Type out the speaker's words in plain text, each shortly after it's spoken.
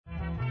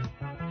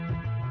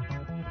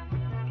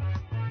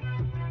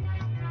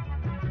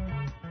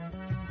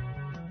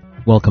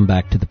Welcome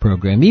back to the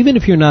program. Even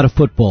if you're not a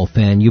football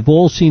fan, you've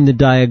all seen the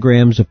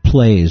diagrams of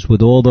plays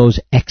with all those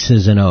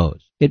X's and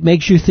O's. It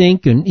makes you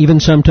think, and even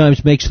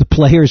sometimes makes the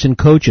players and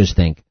coaches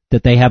think,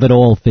 that they have it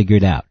all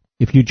figured out.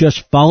 If you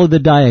just follow the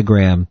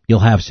diagram, you'll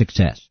have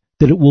success,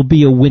 that it will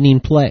be a winning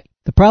play.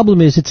 The problem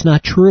is it's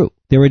not true.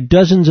 There are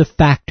dozens of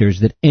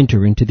factors that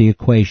enter into the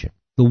equation.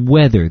 The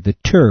weather, the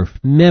turf,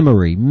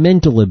 memory,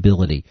 mental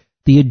ability,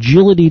 the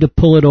agility to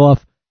pull it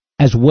off,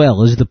 as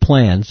well as the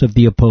plans of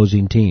the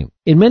opposing team.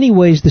 In many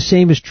ways, the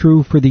same is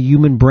true for the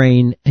human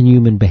brain and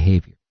human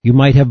behavior. You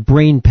might have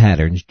brain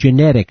patterns,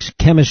 genetics,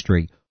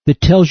 chemistry,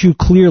 that tells you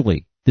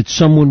clearly that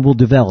someone will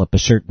develop a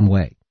certain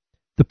way.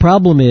 The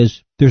problem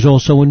is, there's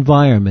also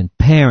environment,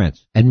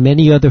 parents, and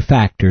many other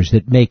factors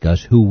that make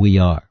us who we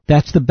are.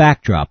 That's the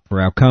backdrop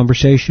for our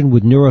conversation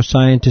with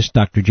neuroscientist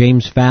Dr.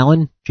 James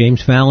Fallon.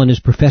 James Fallon is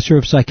professor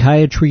of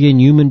psychiatry and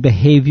human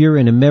behavior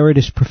and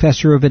emeritus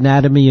professor of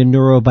anatomy and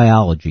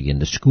neurobiology in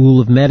the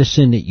School of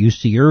Medicine at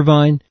UC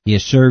Irvine. He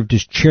has served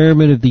as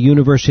chairman of the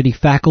university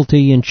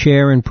faculty and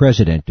chair and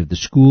president of the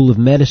School of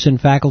Medicine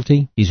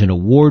faculty. He's an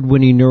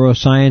award-winning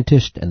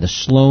neuroscientist and the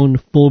Sloan,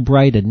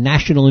 Fulbright, and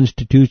National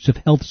Institutes of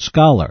Health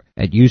scholar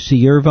at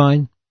UC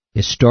Irvine.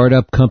 His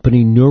startup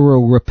company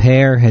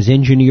NeuroRepair has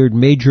engineered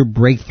major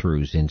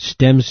breakthroughs in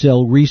stem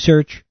cell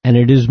research, and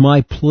it is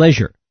my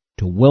pleasure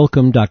to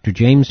welcome Dr.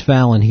 James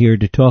Fallon here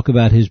to talk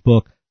about his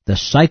book, The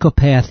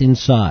Psychopath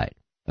Inside,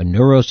 a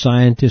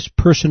neuroscientist's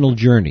personal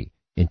journey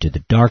into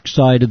the dark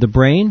side of the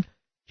brain.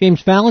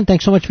 James Fallon,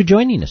 thanks so much for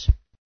joining us.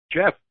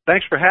 Jeff,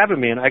 thanks for having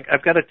me, and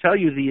I've got to tell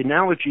you, the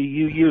analogy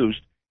you used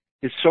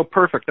is so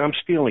perfect, I'm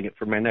stealing it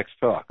for my next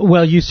talk.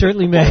 Well, you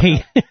certainly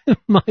may.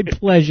 My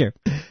pleasure.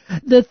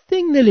 The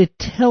thing that it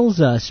tells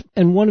us,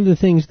 and one of the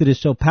things that is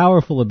so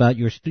powerful about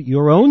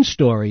your own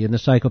story in The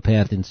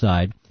Psychopath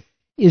Inside,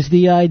 is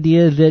the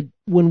idea that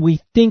when we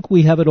think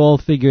we have it all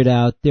figured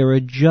out, there are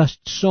just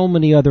so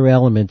many other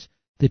elements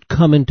that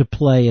come into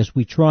play as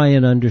we try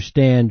and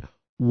understand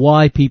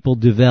why people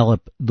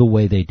develop the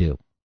way they do.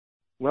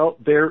 Well,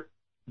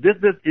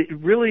 it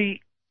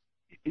really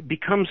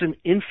becomes an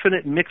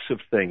infinite mix of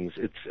things.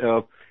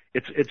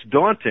 It's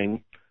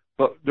daunting,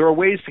 but there are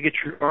ways to get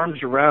your arms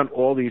around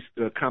all these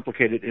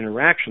complicated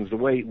interactions. The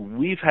way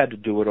we've had to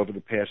do it over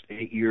the past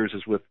 8 years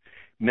is with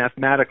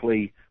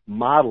mathematically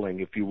modeling,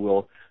 if you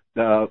will,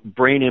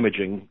 brain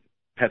imaging,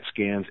 PET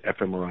scans,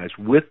 fMRIs,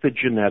 with the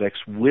genetics,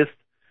 with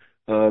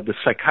the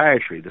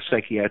psychiatry, the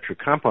psychiatric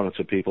components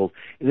of people,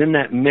 and in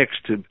that mix,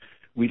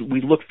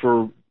 we look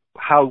for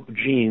how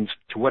genes,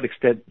 to what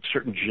extent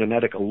certain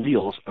genetic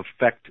alleles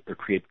affect or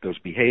create those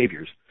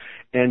behaviors.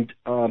 And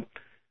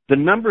the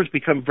numbers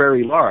become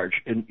very large.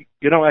 And,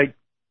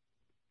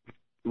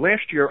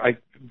 last year,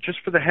 just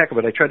for the heck of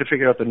it, I tried to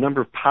figure out the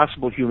number of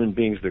possible human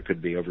beings there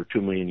could be over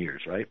 2 million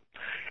years, right?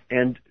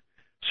 And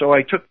so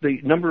I took the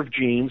number of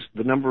genes,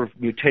 the number of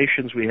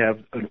mutations we have,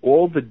 and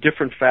all the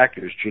different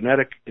factors,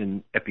 genetic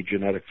and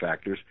epigenetic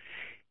factors,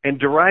 and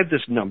derived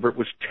this number. It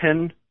was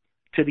 10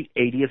 to the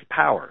 80th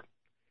power.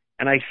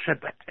 And I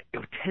said,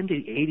 10 to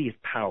the 80th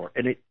power.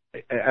 And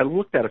I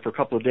looked at it for a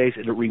couple of days,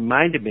 and it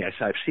reminded me. I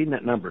said, I've seen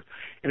that number.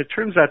 And it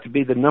turns out to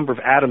be the number of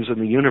atoms in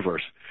the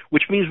universe,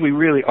 which means we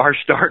really are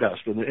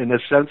stardust in the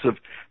sense of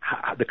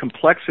the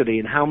complexity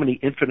and how many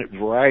infinite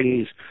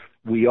varieties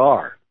we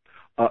are.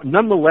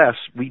 Nonetheless,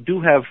 we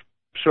do have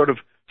sort of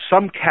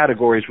some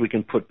categories we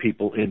can put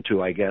people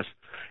into, I guess.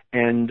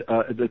 And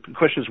the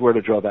question is where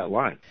to draw that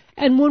line.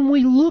 And when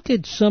we look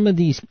at some of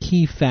these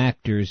key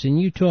factors,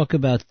 and you talk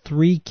about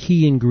 3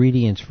 key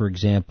ingredients, for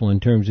example, in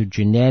terms of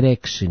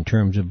genetics, in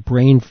terms of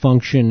brain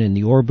function and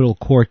the orbital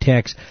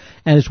cortex,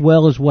 as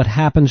well as what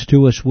happens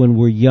to us when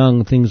we're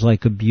young, things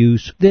like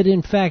abuse, that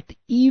in fact,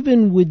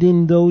 even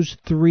within those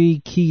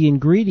 3 key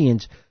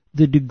ingredients,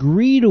 the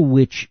degree to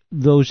which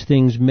those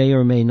things may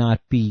or may not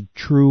be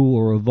true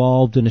or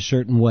evolved in a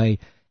certain way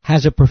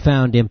has a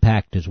profound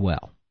impact as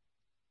well.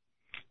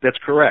 That's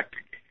correct.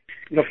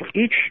 For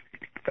each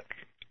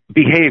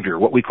behavior,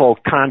 what we call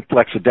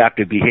complex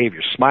adaptive behavior,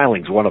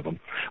 smiling is one of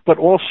them, but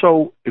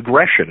also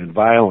aggression and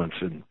violence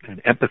and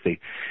empathy.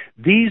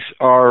 These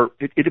are,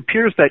 it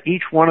appears that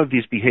each one of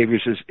these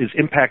behaviors is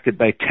impacted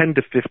by 10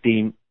 to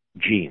 15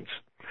 genes.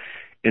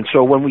 And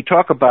so when we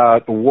talk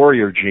about a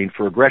warrior gene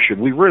for aggression,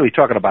 we're really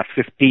talking about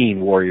 15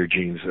 warrior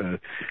genes.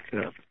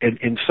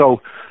 And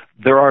so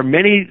there are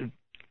many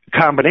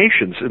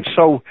combinations. And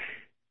so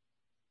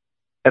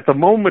at the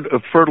moment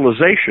of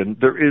fertilization,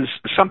 there is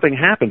something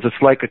happens. It's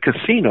like a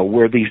casino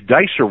where these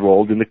dice are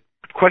rolled, and the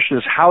question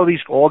is how are these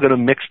all going to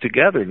mix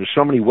together? There's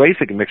so many ways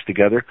they can mix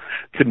together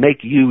to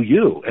make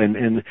you.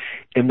 And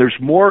there's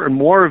more and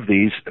more of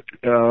these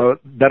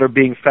that are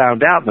being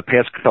found out in the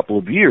past couple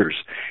of years.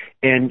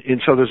 And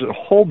so there's a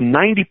whole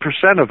 90%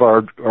 of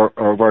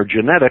our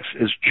genetics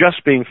is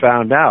just being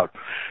found out.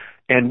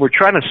 And we're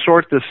trying to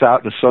sort this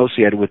out and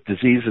associate it with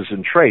diseases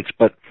and traits.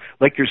 But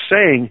like you're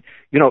saying,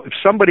 if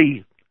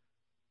somebody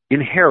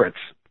inherits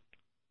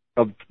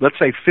let's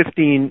say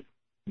 15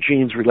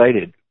 genes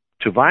related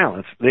to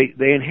violence,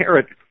 they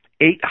inherit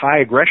 8 high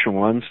aggression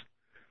ones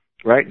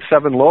right?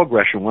 7 low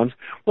aggression ones,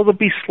 well, they'll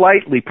be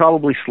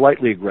probably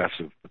slightly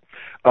aggressive.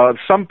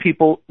 Some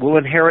people will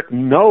inherit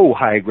no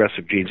high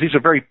aggressive genes. These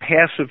are very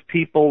passive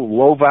people,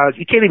 low violence.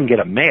 You can't even get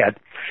them mad.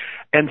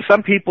 And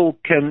some people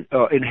can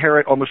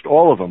inherit almost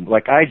all of them,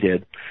 like I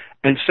did.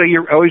 And so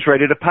you're always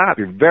ready to pop.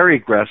 You're very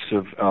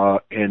aggressive,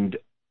 but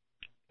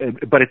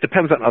it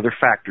depends on other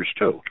factors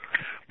too.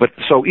 But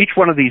so each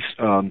one of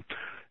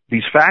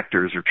these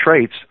factors or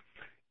traits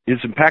is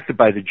impacted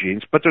by the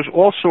genes, but there's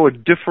also a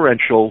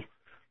differential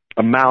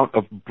amount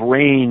of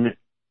brain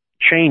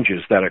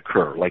changes that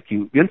occur, like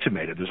you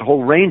intimated. There's a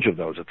whole range of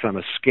those. It's on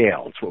a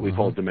scale. It's what we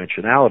call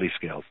dimensionality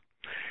scales.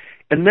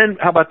 And then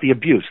how about the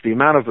abuse, the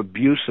amount of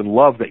abuse and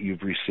love that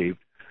you've received?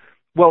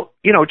 Well,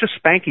 just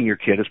spanking your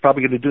kid is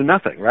probably going to do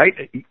nothing, right?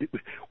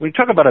 When you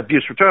talk about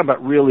abuse, we're talking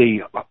about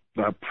really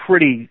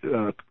pretty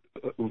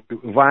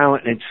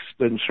violent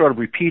and sort of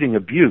repeating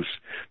abuse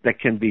that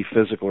can be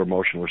physical or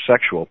emotional or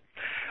sexual.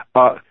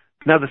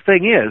 Now, the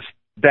thing is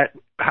that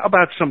how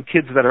about some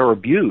kids that are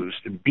abused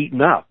and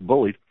beaten up,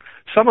 bullied?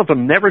 Some of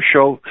them never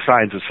show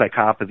signs of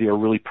psychopathy or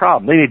really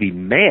problem. They may be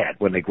mad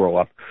when they grow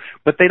up,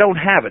 but they don't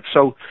have it.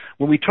 So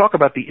when we talk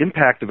about the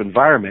impact of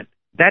environment,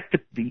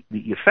 the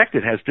effect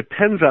it has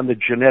depends on the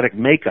genetic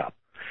makeup.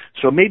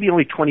 So maybe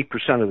only 20%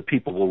 of the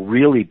people will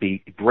really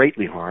be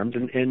greatly harmed,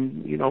 and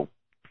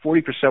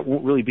 40%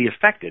 won't really be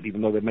affected,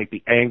 even though they might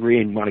be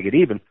angry and want to get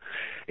even.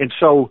 And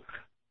so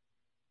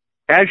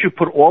as you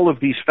put all of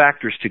these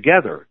factors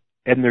together,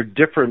 and they're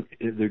different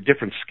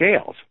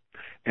scales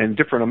and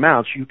different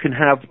amounts, you can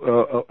have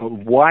a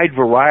wide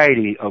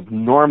variety of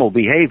normal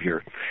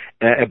behavior.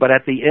 But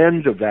at the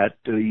end of that,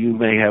 you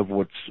may have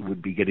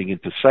would be getting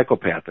into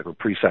psychopathic or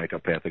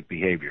pre-psychopathic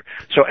behavior.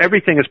 So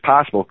everything is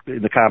possible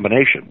in the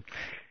combination.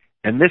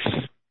 And this,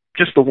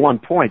 just the one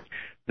point,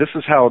 this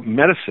is how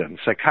medicine,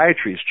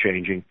 psychiatry is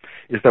changing,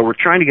 is that we're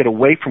trying to get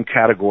away from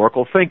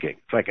categorical thinking.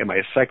 It's like, am I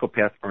a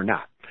psychopath or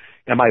not?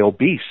 Am I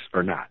obese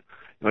or not?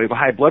 You have a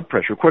high blood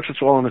pressure. Of course, it's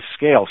all on a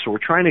scale. So we're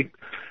trying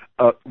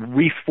to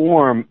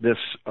reform this,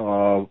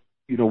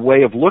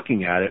 way of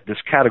looking at it, this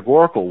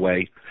categorical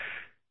way.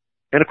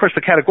 And of course,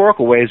 the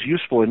categorical way is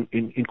useful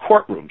in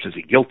courtrooms. Is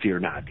he guilty or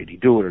not? Did he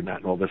do it or not?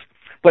 And all this.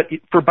 But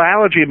for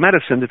biology and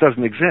medicine, it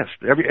doesn't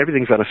exist.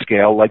 Everything's on a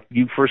scale, like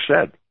you first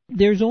said.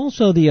 There's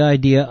also the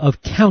idea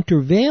of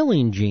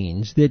countervailing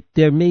genes, that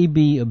there may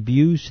be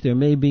abuse, there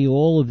may be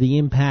all of the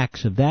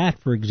impacts of that,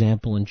 for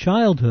example, in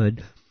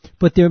childhood,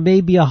 but there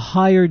may be a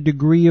higher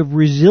degree of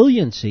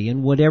resiliency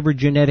in whatever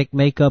genetic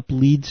makeup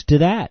leads to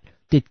that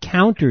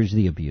counters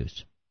the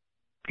abuse.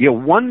 Yeah,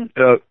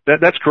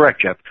 that's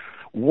correct, Jeff.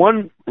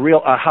 One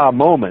real aha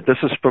moment, this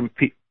is from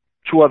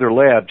 2 other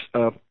labs,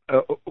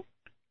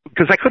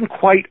 because I couldn't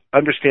quite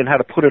understand how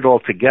to put it all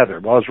together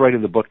while I was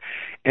writing the book,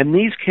 and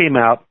these came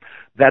out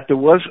that there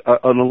was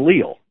an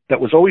allele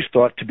that was always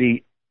thought to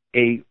be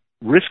a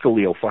risk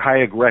allele for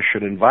high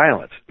aggression and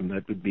violence, and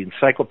that would be in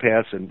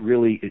psychopaths and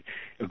really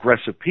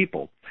aggressive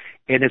people.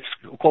 And it's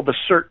called the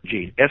SERT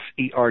gene,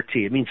 S-E-R-T.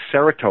 It means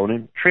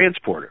serotonin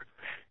transporter.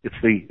 It's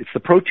the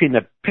protein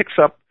that picks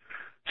up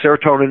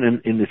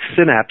serotonin in the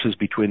synapses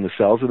between the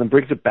cells and then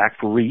brings it back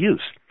for reuse.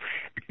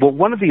 Well,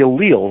 one of the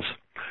alleles,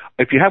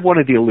 if you have one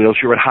of the alleles,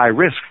 you're at high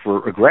risk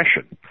for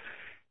aggression.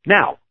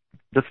 Now,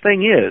 the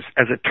thing is,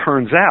 as it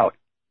turns out,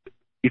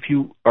 if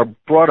you are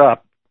brought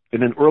up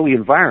in an early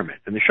environment,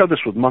 and they show this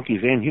with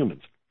monkeys and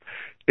humans,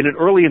 in an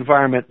early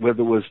environment where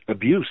there was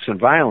abuse and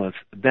violence,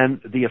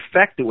 then the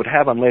effect it would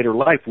have on later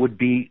life would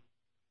be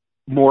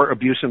more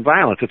abuse and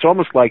violence. It's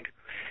almost like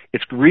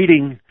it's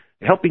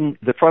helping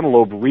the frontal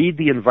lobe read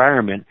the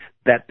environment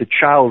that the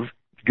child's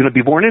going to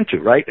be born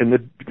into, right? And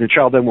the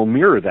child then will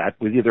mirror that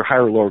with either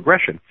higher or lower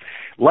aggression.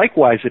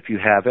 Likewise, if you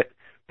have it,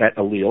 that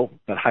allele,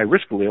 that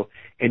high-risk allele,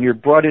 and you're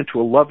brought into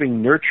a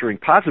loving, nurturing,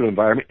 positive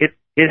environment,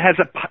 it has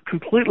a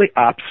completely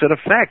opposite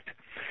effect.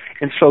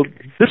 And so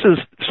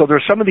there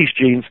are some of these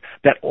genes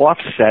that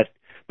offset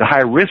the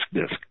high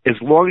riskness as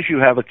long as you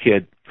have a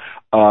kid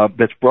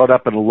that's brought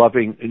up in a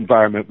loving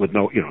environment with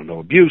no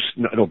abuse,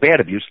 no bad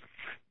abuse.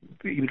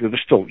 You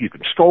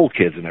can scold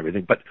kids and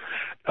everything, but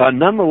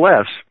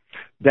nonetheless,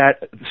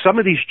 that some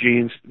of these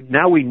genes,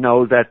 now we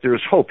know that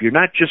there's hope. You're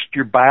not just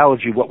your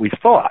biology what we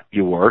thought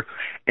you were,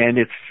 and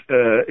it's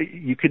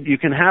you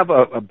can have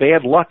a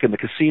bad luck in the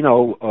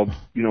casino of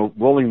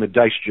rolling the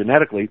dice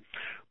genetically,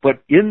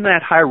 but in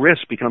that high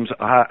risk becomes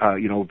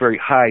very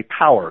high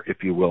power,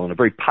 if you will, and a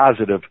very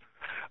positive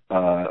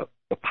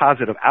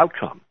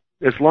outcome,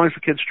 as long as the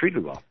kid's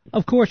treated well.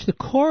 Of course, the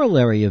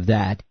corollary of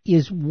that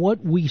is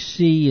what we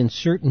see in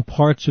certain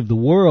parts of the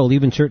world,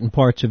 even certain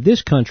parts of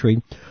this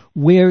country,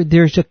 where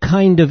there's a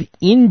kind of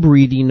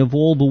inbreeding of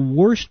all the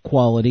worst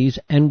qualities,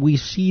 and we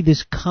see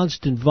this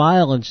constant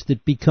violence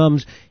that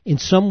becomes, in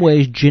some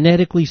ways,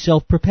 genetically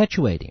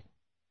self-perpetuating.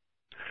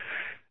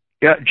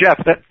 Yeah, Jeff,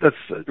 that's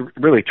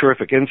really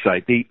terrific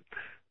insight.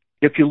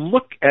 If you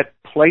look at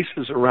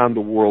places around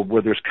the world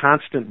where there's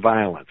constant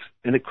violence,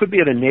 and it could be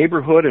in a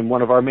neighborhood in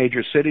one of our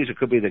major cities, it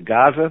could be the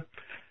Gaza, it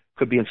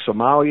could be in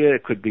Somalia,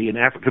 it could be in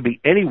Africa, it could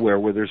be anywhere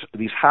where there's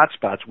these hot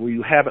spots where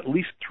you have at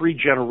least 3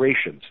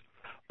 generations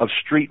of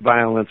street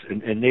violence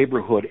and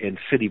neighborhood and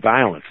city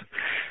violence.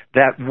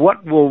 That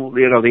what will,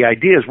 the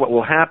idea is what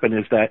will happen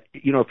is that,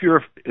 if you're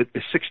a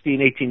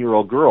 16,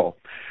 18-year-old girl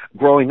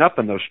growing up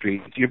in those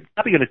streets, you're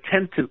probably going to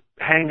tend to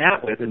hang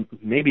out with and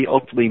maybe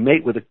ultimately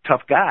mate with a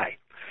tough guy.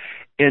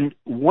 And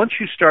once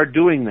you start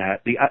doing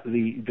that,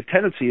 the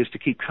tendency is to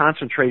keep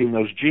concentrating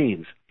those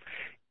genes.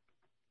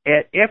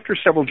 After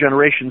several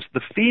generations, the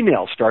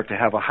females start to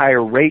have a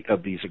higher rate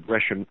of these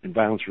aggression and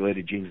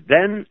violence-related genes.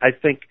 Then I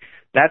think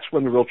that's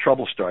when the real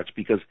trouble starts,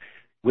 because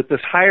with this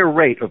higher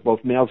rate of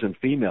both males and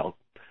females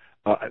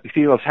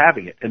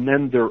having it, and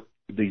then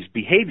these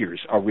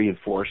behaviors are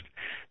reinforced,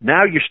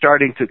 now you're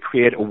starting to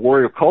create a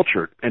warrior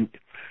culture. And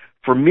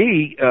for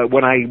me,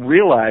 when I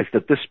realized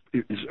that this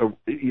is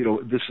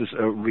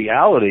a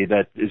reality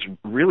that is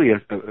really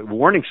a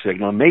warning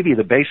signal, maybe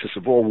the basis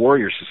of all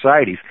warrior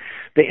societies,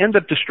 they end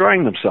up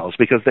destroying themselves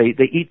because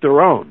they eat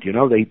their own.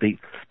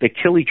 They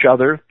kill each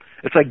other.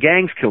 It's like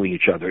gangs killing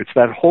each other. It's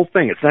that whole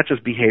thing. It's not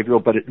just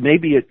behavioral, but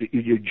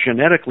you're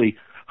genetically,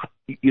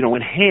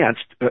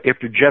 enhanced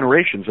after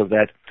generations of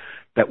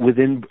that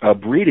within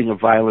breeding of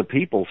violent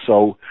people.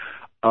 So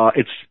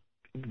it's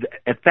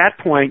at that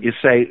point you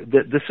say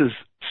that this is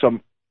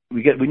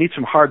we need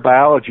some hard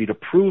biology to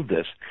prove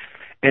this,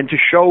 and to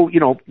show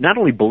not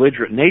only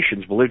belligerent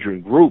nations,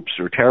 belligerent groups,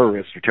 or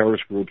terrorist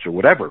groups, or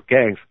whatever,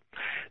 gangs,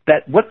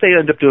 that what they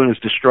end up doing is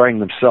destroying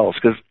themselves.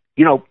 Because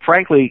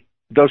frankly,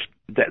 those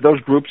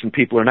groups and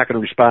people are not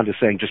going to respond to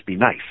saying just be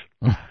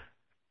nice.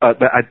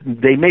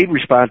 They may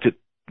respond to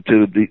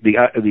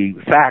the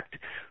fact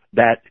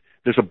that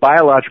there's a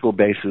biological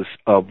basis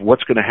of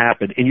what's going to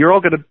happen, and you're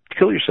all going to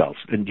kill yourselves,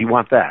 and you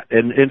want that.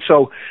 And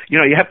so,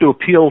 you have to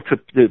appeal to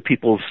the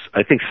people's,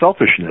 I think,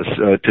 selfishness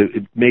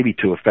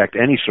to affect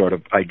any sort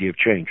of idea of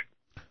change.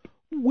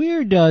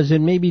 Where does,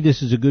 and maybe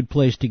this is a good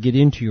place to get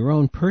into your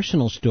own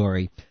personal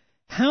story,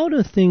 how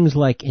do things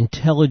like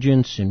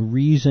intelligence and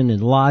reason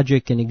and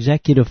logic and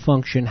executive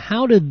function,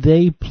 how do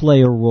they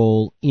play a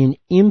role in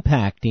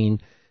impacting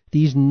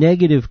these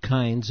negative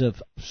kinds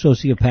of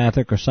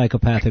sociopathic or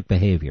psychopathic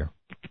behavior?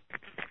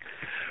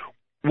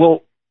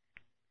 Well,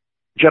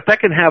 Jeff, that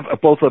can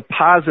have both a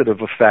positive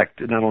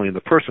effect, not only on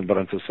the person, but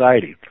on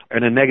society,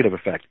 and a negative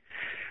effect.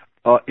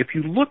 If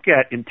you look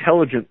at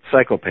intelligent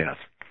psychopaths,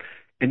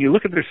 and you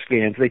look at their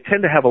scans, they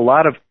tend to have a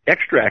lot of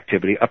extra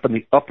activity up in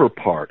the upper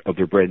part of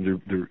their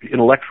brain, their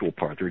intellectual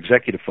part, their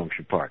executive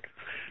function part.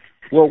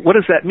 Well, what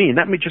does that mean?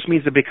 That just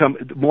means they become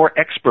more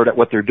expert at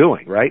what they're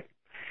doing, right?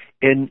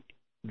 And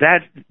that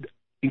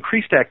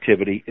increased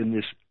activity in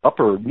this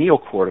upper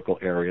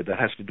neocortical area that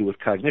has to do with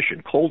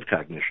cognition, cold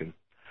cognition,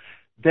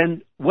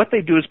 then what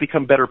they do is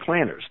become better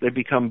planners. They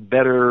become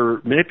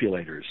better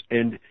manipulators.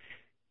 And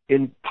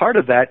part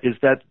of that is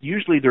that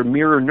usually their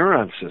mirror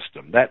neuron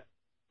system, that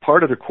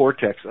part of the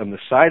cortex on the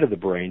side of the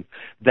brain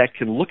that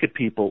can look at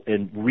people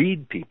and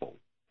read people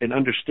and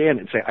understand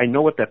and say, I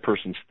know what that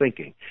person's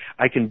thinking.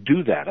 I can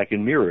do that. I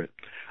can mirror it.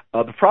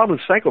 The problem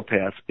with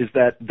psychopaths is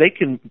that they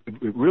can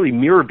really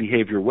mirror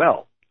behavior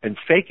well and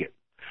fake it.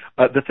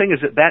 The thing is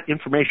that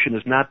information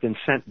has not been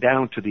sent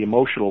down to the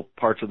emotional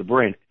parts of the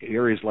brain,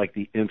 areas like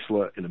the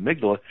insula and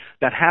amygdala,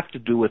 that have to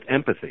do with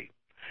empathy.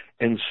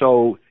 And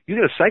so you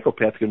get a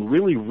psychopath who can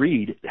really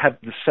have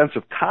the sense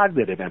of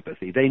cognitive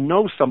empathy. They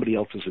know somebody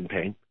else is in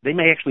pain. They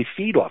may actually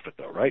feed off it,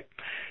 though, right?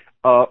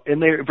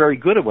 And they're very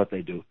good at what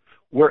they do.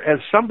 Whereas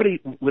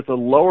somebody with a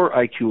lower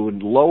IQ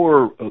and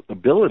lower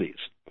abilities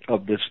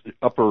of this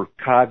upper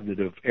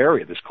cognitive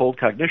area, this cold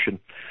cognition,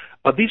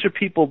 these are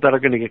people that are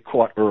going to get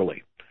caught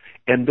early.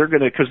 And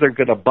because they're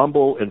going to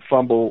bumble and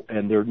fumble,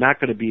 and they're not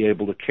going to be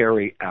able to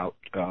carry out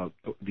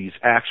these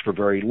acts for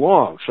very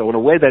long. So in a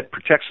way that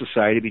protects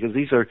society, because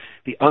these are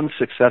the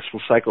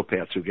unsuccessful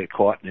psychopaths who get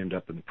caught and end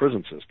up in the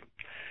prison system.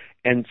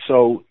 And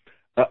so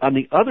on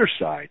the other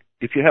side,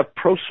 if you have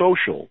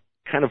pro-social,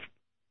 kind of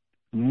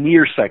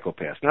near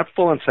psychopaths, not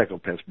full-on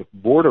psychopaths, but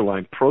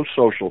borderline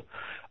pro-social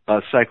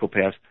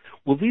psychopaths,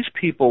 well, these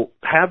people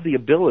have the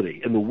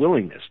ability and the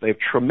willingness. They have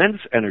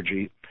tremendous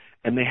energy,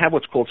 and they have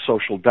what's called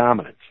social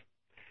dominance.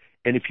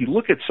 And if you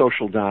look at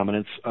social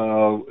dominance,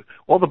 all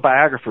the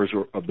biographers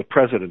of the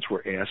presidents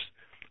were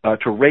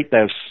asked to rate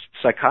their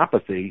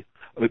psychopathy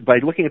by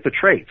looking at the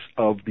traits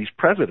of these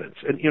presidents.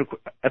 And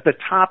at the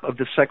top of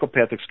the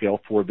psychopathic scale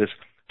for this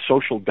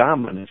social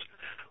dominance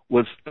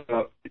was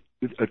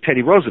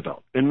Teddy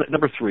Roosevelt. And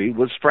number 3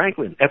 was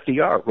Franklin,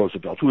 FDR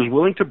Roosevelt, who was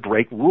willing to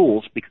break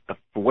rules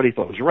for what he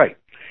thought was right.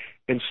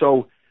 And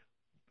so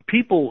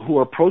people who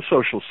are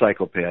pro-social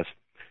psychopaths,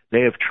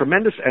 they have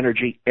tremendous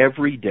energy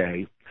every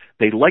day.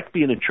 They like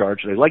being in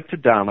charge. They like to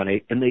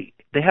dominate, and they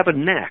have a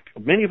knack.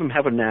 Many of them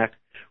have a knack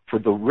for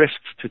the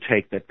risks to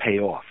take that pay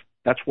off.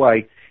 That's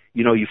why,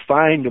 you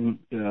find them,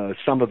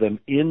 some of them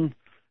in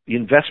the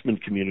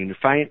investment community,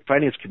 the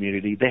finance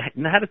community. They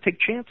know how to take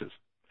chances.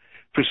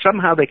 For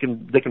somehow they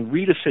can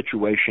read a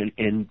situation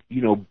and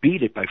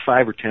beat it by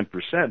 5 or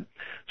 10%.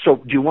 So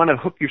do you want to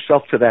hook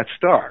yourself to that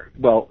star?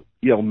 Well,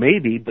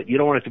 maybe, but you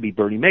don't want it to be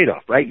Bernie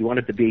Madoff, right? You want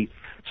it to be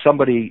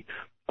somebody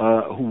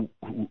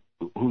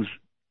who's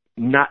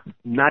not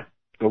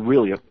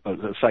really a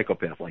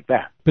psychopath like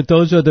that. But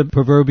those are the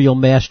proverbial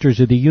masters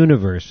of the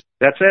universe.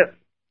 That's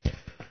it.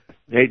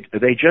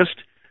 They just,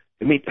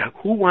 I mean,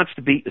 who wants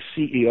to be a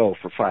CEO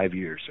for 5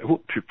 years,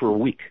 for a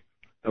week,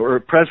 or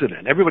a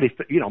president? Everybody,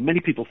 many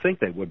people think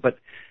they would, but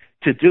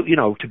to do,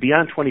 to be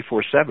on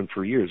 24/7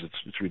 for years,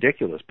 it's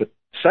ridiculous. But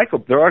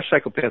there are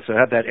psychopaths that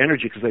have that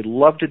energy because they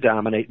love to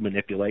dominate,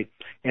 manipulate,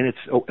 and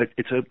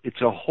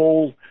it's a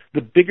whole.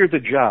 The bigger the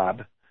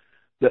job,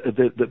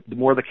 the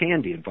more the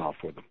candy involved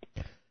for them.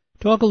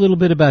 Talk a little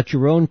bit about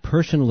your own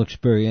personal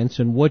experience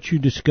and what you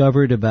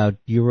discovered about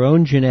your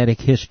own genetic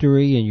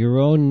history and your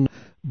own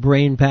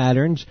brain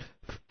patterns,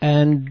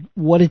 and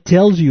what it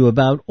tells you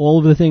about all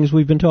of the things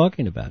we've been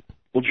talking about.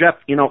 Well, Jeff,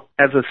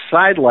 as a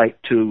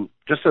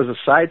just as a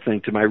side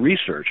thing to my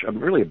research, I'm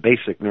really a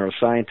basic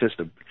neuroscientist.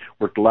 I've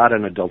worked a lot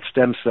on adult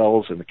stem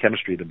cells and the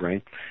chemistry of the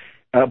brain.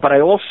 But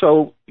I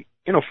also,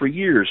 for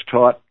years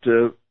taught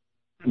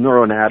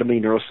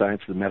neuroanatomy,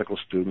 neuroscience to medical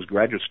students,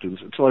 graduate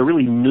students, until I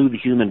really knew the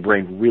human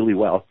brain really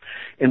well.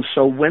 And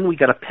so when we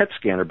got a PET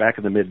scanner back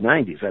in the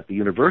mid-'90s at the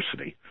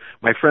university,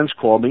 my friends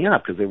called me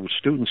up because they were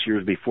students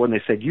years before, and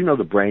they said,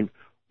 the brain,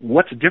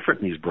 what's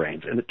different in these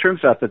brains? And it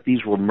turns out that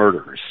these were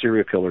murderers,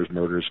 serial killers,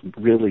 murderers,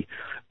 really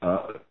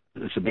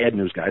some bad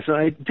news guys. And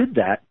I did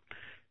that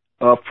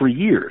for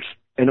years.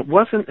 And it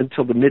wasn't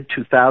until the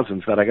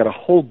mid-2000s that I got a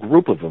whole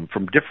group of them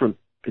from different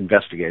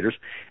investigators,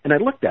 and I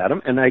looked at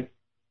them, and I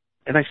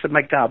said,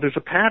 my God, there's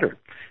a pattern.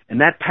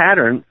 And that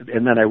pattern,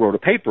 and then I wrote a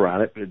paper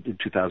on it in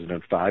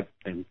 2005,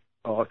 and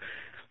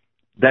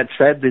that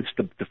said it's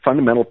the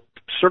fundamental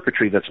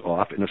circuitry that's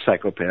off in a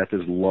psychopath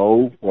is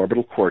low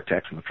orbital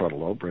cortex in the frontal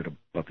lobe, right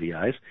above the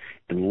eyes,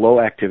 and low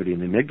activity in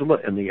the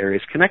amygdala and the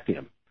areas connecting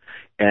them.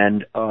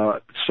 And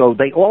so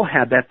they all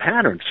had that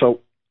pattern.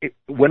 So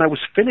when I was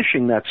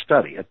finishing that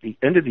study, at the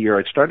end of the year,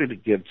 I started to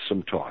give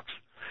some talks.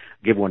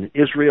 I gave one in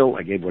Israel,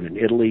 I gave one in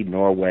Italy,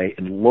 Norway,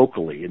 and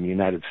locally in the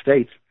United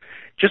States,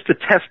 just to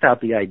test out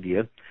the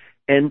idea.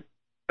 And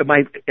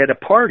at a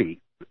party,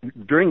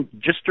 during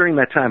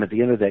that time, at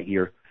the end of that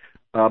year,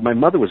 my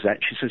mother was at,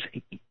 she says,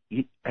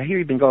 I hear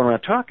you've been going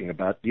around talking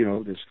about,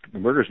 this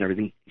murders and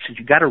everything. She said,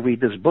 you got to read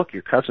this book.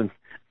 Your cousin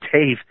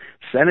Dave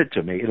sent it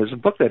to me. It was a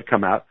book that had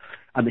come out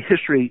on the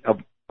history of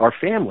our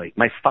family,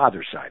 my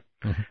father's side,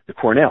 the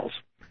Cornells.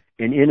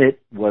 And in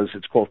it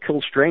it's called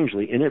Killed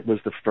Strangely. In it was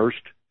the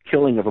first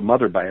killing of a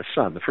mother by a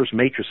son, the first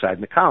matricide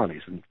in the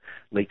colonies in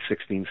late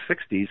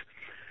 1660s.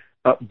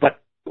 But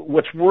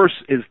what's worse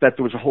is that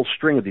there was a whole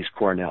string of these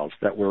Cornells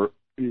that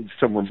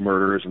some were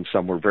murderers and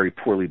some were very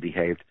poorly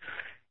behaved.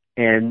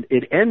 And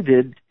it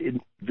ended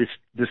in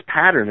this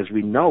pattern as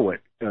we know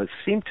it,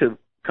 seemed to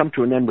come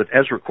to an end with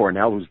Ezra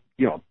Cornell, who's,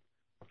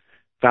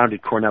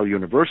 founded Cornell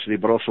University,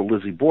 but also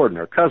Lizzie Borden,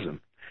 our cousin.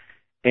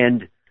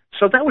 And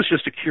so that was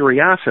just a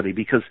curiosity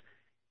because,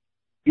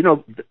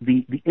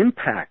 the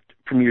impact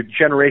from your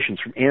generations,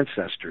 from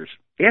ancestors,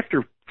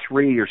 after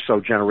 3 or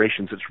so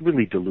generations, it's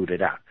really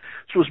diluted out.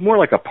 So it was more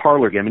like a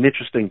parlor game, an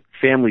interesting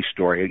family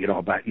story,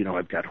 about,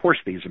 I've got horse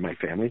thieves in my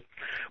family.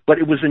 But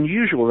it was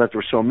unusual that there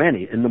were so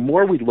many. And the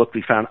more we looked,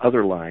 we found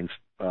other lines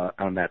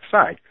on that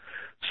side.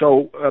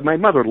 So my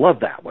mother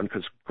loved that one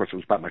because, of course, it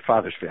was about my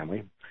father's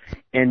family.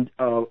 And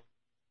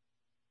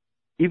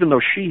even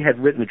though she had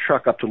ridden the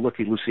truck up to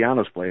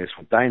Luciano's place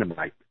with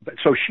dynamite,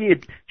 so she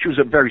was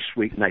a very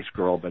sweet, nice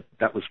girl, but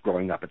that was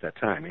growing up at that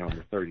time, in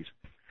her 30s.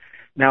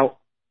 Now,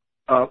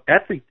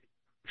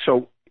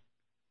 so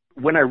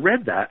when I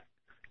read that,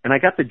 and I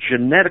got the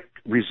genetic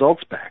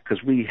results back,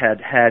 because we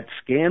had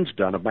scans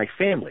done of my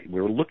family.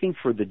 We were looking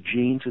for the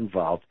genes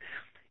involved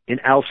in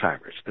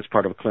Alzheimer's as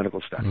part of a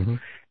clinical study. Mm-hmm.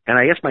 And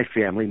I asked my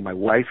family, my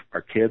wife,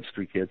 our kids,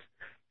 3 kids,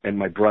 and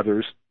my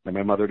brothers and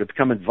my mother to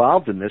become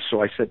involved in this.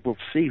 So I said, we'll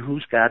see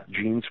who's got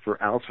genes for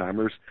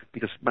Alzheimer's,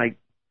 because my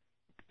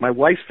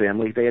wife's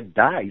family, they had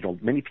died.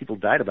 Many people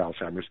died of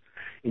Alzheimer's,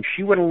 and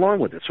she went along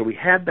with it. So we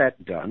had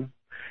that done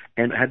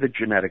and had the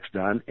genetics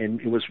done, and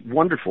it was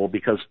wonderful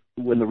because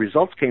when the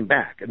results came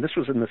back, and this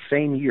was in the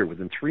same year,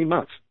 within 3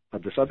 months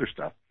of this other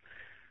stuff,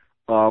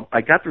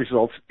 I got the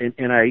results,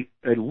 and I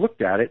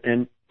looked at it,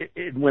 and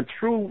it went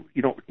through,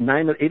 8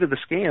 of the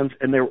scans,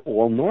 and they were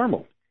all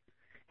normal.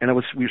 And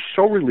we were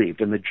so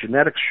relieved, and the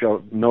genetics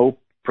showed no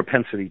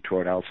propensity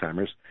toward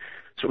Alzheimer's.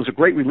 So it was a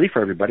great relief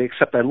for everybody,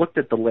 except I looked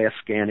at the last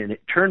scan, and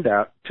it turned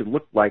out to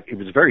look like it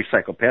was very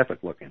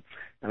psychopathic looking.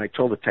 And I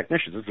told the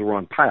technicians, this is the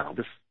wrong pile.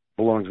 This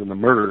belongs in the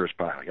murderer's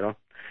pile,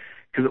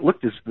 because it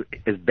looked as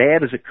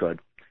bad as it could.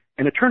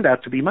 And it turned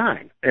out to be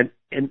mine. And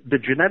the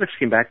genetics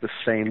came back the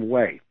same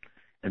way.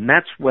 And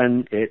that's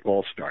when it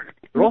all started.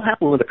 It all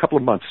happened within a couple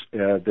of months,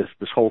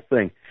 this whole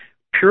thing.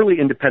 Purely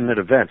independent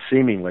event,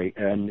 seemingly,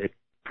 and it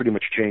pretty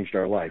much changed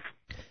our life.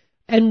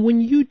 And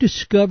when you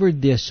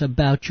discovered this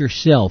about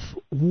yourself,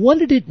 what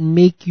did it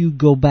make you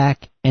go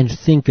back and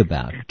think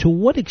about? To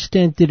what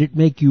extent did it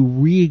make you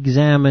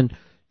re-examine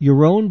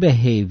your own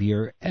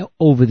behavior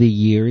over the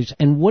years,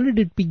 and what did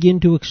it begin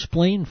to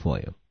explain for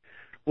you?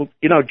 Well,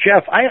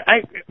 Jeff,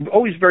 I'm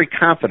always very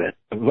confident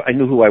I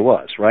knew who I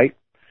was, right?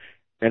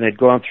 and had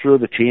gone through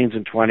the teens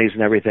and 20s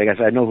and everything. I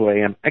said, I know who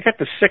I am. I got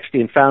to 60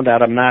 and found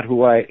out I'm not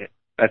who I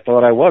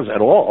thought I was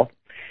at all.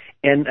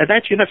 And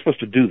that's, you're not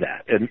supposed to do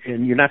that.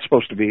 And you're not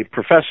supposed to be a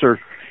professor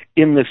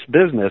in this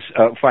business,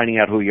 finding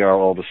out who you are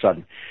all of a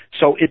sudden.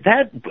 So it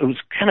was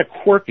kind of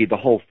quirky, the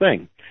whole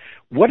thing.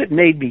 What it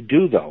made me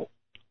do, though,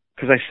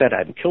 because I said I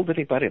haven't killed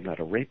anybody, I'm not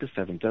a rapist,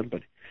 I haven't done,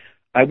 but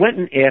I went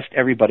and asked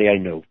everybody I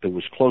knew that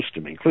was close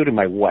to me, including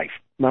my wife.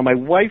 Now, my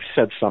wife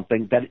said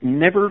something that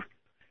never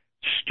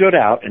stood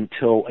out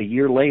until a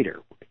year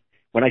later.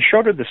 When I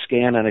showed her the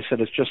scan and I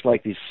said, it's just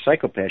like these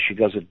psychopaths, she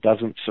goes, it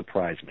doesn't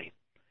surprise me.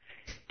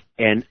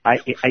 And I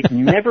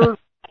never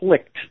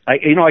clicked. I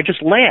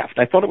just laughed.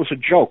 I thought it was a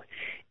joke.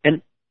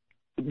 And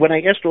when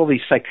I asked all these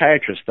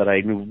psychiatrists that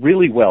I knew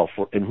really well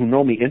and who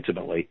know me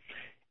intimately,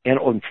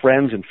 and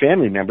friends and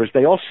family members,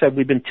 they all said,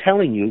 we've been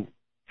telling you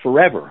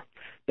forever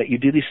that you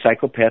do these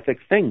psychopathic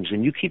things,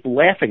 and you keep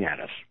laughing at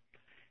us.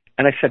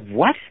 And I said,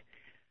 what?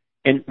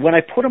 And when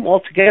I put them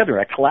all together,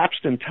 I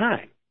collapsed in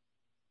time.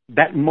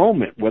 That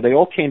moment where they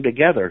all came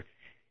together,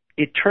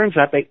 it turns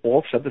out they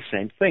all said the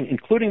same thing,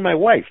 including my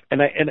wife.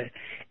 And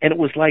it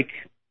was like,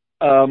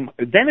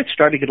 then it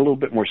started to get a little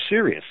bit more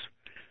serious.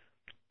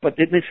 But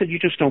they said, you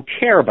just don't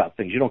care about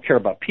things. You don't care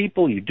about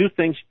people. You do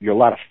things. You're a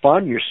lot of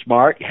fun. You're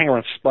smart. You hang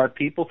around smart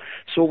people.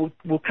 So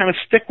we'll kind of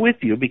stick with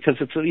you because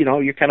it's,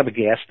 you're kind of a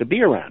gas to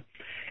be around.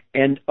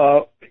 And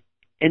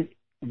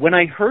when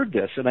I heard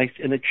this, and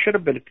it should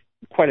have been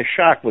quite a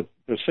shock with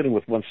sitting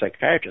with one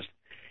psychiatrist,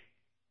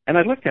 and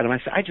I looked at him, I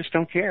said, I just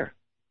don't care.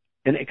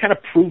 And it kind of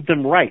proved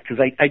them right,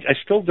 because I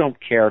still don't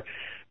care,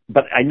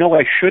 but I know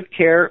I should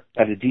care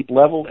at a deep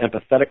level,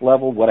 empathetic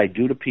level, what I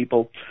do to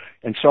people.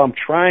 And so I'm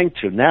trying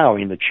to now,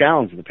 the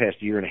challenge in the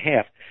past year and a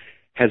half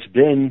has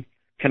been,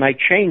 can I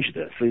change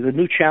this? The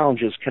new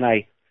challenge is, can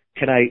I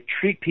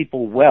treat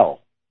people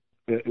well?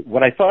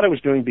 What I thought I was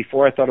doing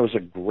before, I thought I was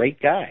a great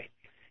guy.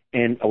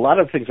 And a lot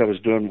of the things I was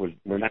doing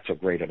were not so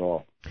great at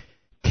all.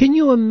 Can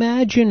you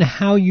imagine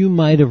how you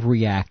might have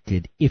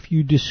reacted if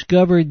you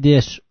discovered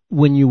this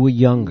when you were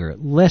younger,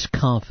 less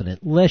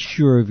confident, less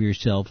sure of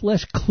yourself,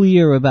 less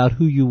clear about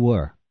who you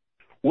were?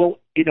 Well,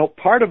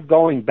 part of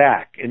going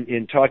back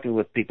and talking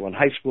with people in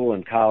high school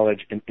and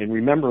college and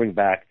remembering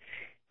back,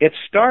 it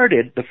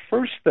started, the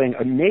first thing,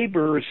 a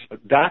neighbor's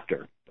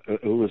doctor,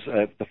 who was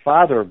the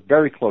father of a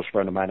very close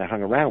friend of mine I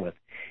hung around with,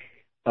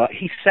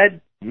 he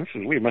said, and this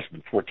is weird, must have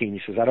been 14,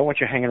 he says, I don't want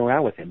you hanging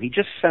around with him. He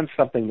just sensed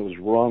something that was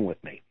wrong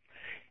with me.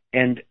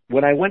 And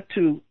when I went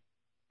to,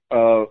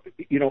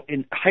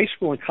 in high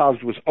school and college,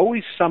 there was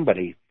always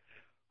somebody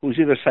who's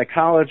either a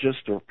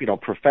psychologist or,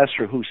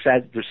 professor who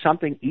said, there's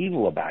something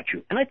evil about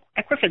you. And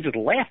of course, I just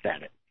laughed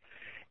at it.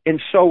 And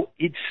so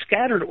it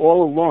scattered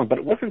all along, but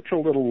it wasn't until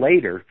a little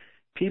later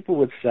people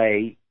would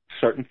say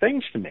certain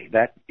things to me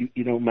that,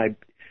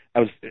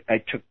 I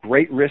took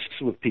great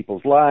risks with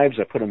people's lives.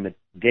 I put them in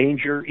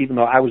danger, even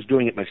though I was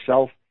doing it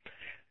myself.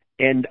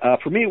 And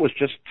for me, it was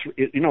just,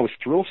 it was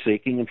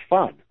thrill-seeking and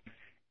fun.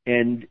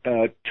 And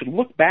to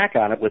look back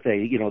on it with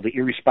the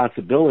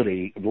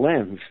irresponsibility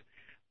lens,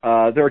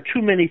 there are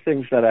too many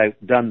things that I've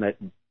done that,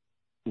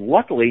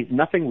 luckily,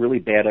 nothing really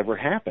bad ever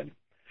happened.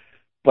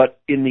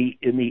 But in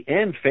the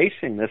end,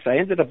 facing this, I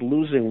ended up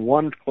losing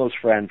one close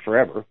friend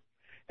forever,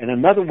 and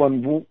another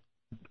one won't,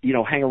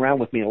 hang around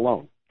with me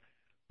alone.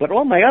 But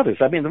all my others,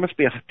 there must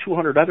be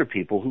 200 other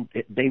people who,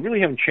 they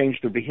really haven't changed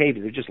their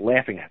behavior. They're just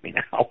laughing at me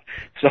now.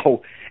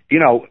 So,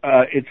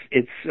 it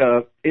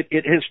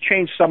has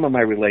changed some of my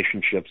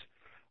relationships.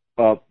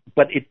 But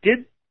it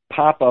did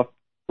pop up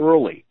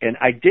early, and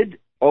I did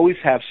always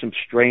have some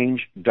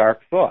strange,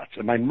 dark thoughts.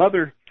 And my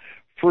mother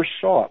first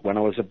saw it when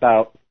I was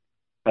about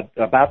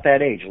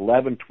that age,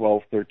 11,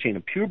 12, 13,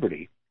 in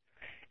puberty.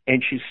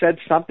 And she said,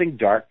 something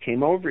dark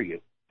came over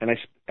you. And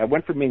I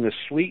went from being a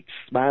sweet,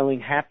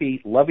 smiling,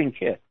 happy, loving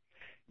kid,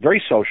 very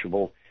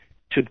sociable,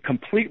 to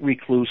complete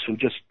recluse who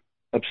just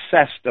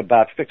obsessed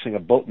about fixing a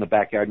boat in the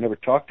backyard, never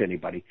talked to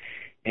anybody.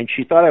 And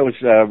she thought I was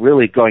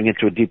really going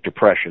into a deep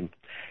depression.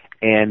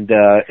 She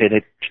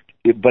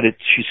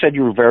said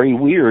you were very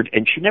weird,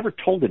 and she never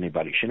told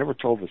anybody. She never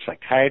told the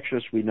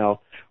psychiatrist we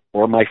know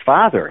or my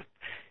father.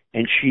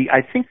 And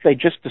I think they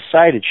just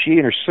decided, she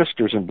and her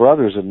sisters and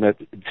brothers,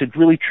 to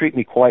really treat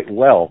me quite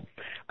well.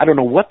 I don't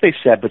know what they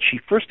said, but she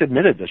first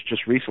admitted this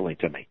just recently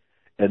to me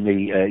in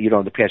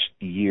the past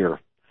year,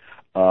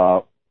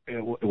 while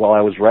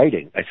I was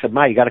writing. I said,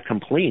 Ma, you got to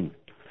come clean.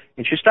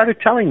 And she started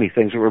telling me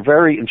things that were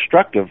very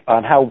instructive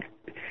on how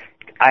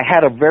I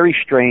had a very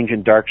strange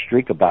and dark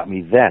streak about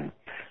me then.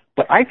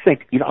 But I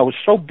think, I was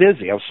so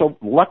busy. I was so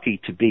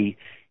lucky to be,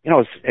 I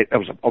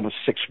was almost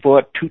 6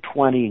 foot,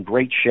 220, in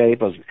great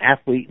shape. I was an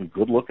athlete and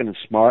good looking and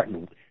smart,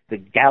 and the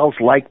gals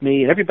liked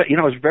me, and everybody,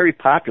 I was very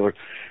popular.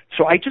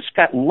 So I just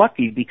got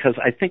lucky because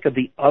I think of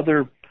the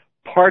other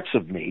parts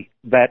of me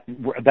that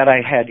I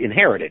had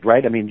inherited,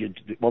 right?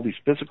 All these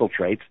physical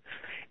traits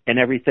and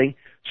everything.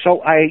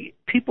 So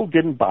people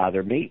didn't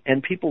bother me,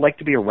 and people liked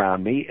to be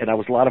around me, and I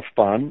was a lot of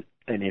fun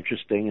and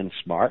interesting and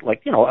smart,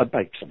 like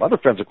some other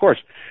friends, of course.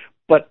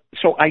 But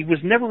so I was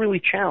never really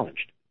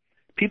challenged.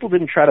 people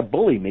didn't try to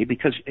bully me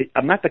because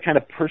I'm not the kind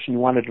of person you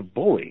wanted to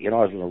bully. You know,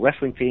 I was in a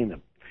wrestling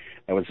team.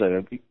 I was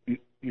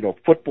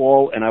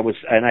football, and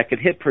I could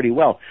hit pretty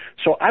well.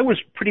 So I was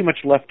pretty much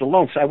left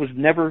alone. So I was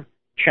never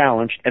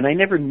challenged, and I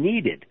never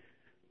needed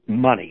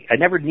money. I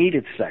never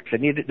needed sex.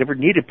 Never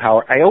needed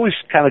power. I always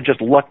kind of just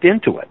lucked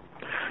into it,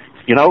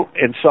 you know.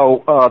 And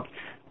so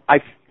I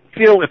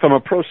feel if I'm a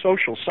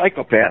pro-social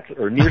psychopath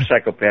or near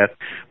psychopath,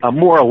 I'm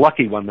more a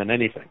lucky one than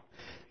anything.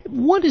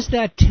 What does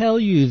that tell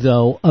you,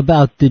 though,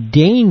 about the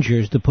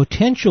dangers, the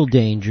potential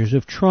dangers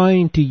of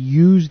trying to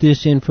use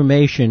this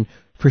information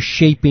for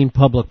shaping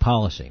public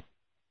policy?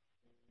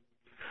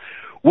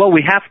 Well,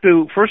 we have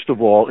to, first of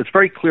all, it's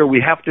very clear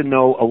we have to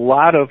know a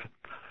lot of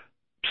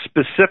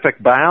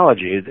specific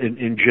biology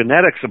in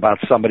genetics about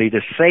somebody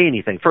to say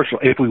anything. First of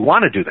all, if we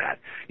want to do that.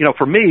 You know,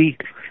 for me,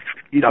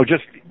 you know,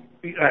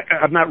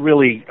 I'm not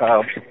really,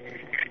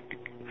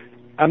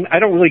 I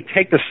don't really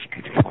take this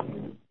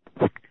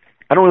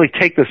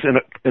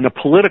in a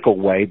political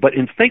way, but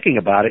in thinking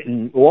about it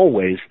in all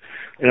ways,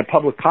 in a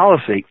public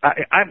policy,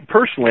 I've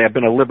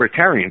been a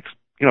libertarian,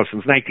 you know,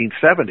 since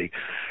 1970.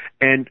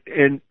 And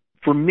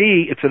for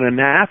me, it's an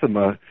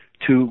anathema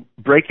to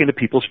break into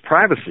people's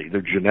privacy,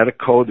 their genetic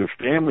code, their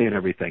family, and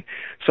everything.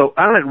 So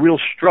I'm in real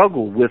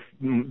struggle with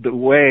the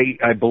way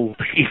I believe,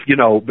 you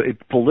know,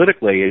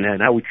 politically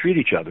and how we treat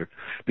each other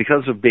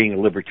because of being a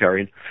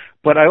libertarian.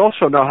 But I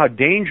also know how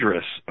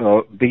dangerous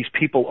these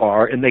people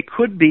are, and they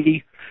could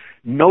be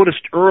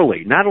noticed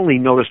early, not only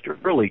noticed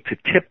early to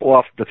tip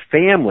off the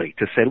family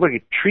to say, look,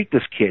 treat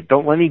this kid.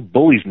 Don't let any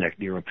bullies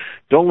near him.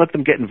 Don't let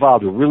them get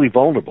involved. They're really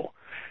vulnerable.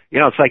 You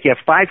know, it's like you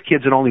have 5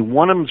 kids and only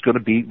one of them is going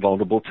to be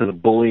vulnerable to the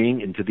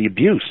bullying and to the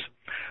abuse.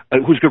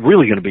 Who's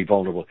really going to be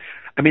vulnerable?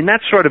 I mean,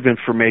 that sort of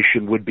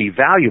information would be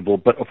valuable,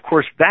 but of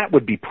course that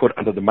would be put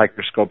under the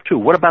microscope too.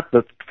 What about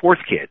the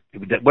 4th kid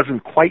that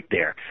wasn't quite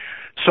there?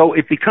 So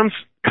it becomes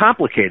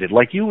complicated.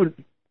 Like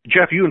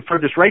Jeff, you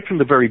inferred this right from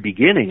the very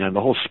beginning on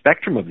the whole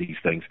spectrum of these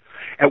things.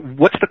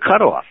 What's the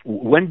cutoff?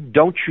 When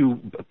don't you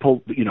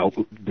pull, you know,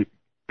 the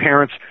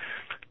parents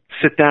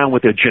sit down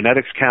with a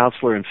genetics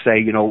counselor and say,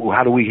 you know,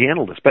 how do we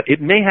handle this? But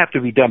it may have to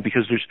be done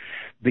because there's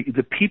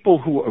the people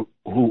who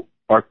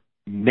are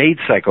made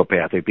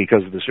psychopathic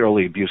because of this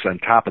early abuse on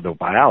top of the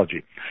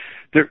biology.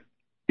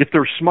 If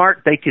they're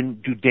smart, they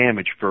can do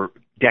damage for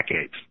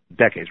decades,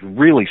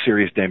 really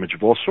serious damage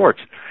of all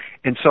sorts.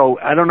 And so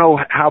I don't know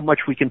how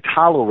much we can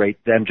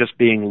tolerate them just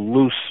being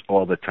loose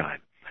all the time.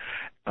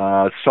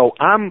 So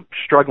I'm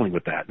struggling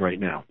with that right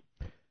now.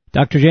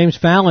 Dr. James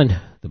Fallon,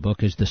 the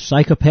book is The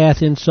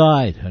Psychopath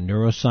Inside, a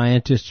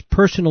neuroscientist's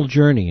personal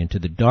journey into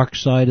the dark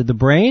side of the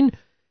brain.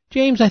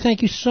 James, I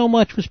thank you so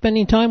much for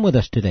spending time with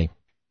us today.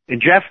 And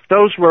Jeff,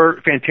 those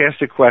were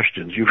fantastic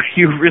questions.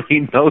 You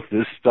really know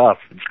this stuff.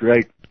 It's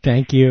great.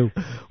 Thank you.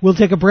 We'll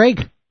take a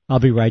break. I'll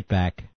be right back.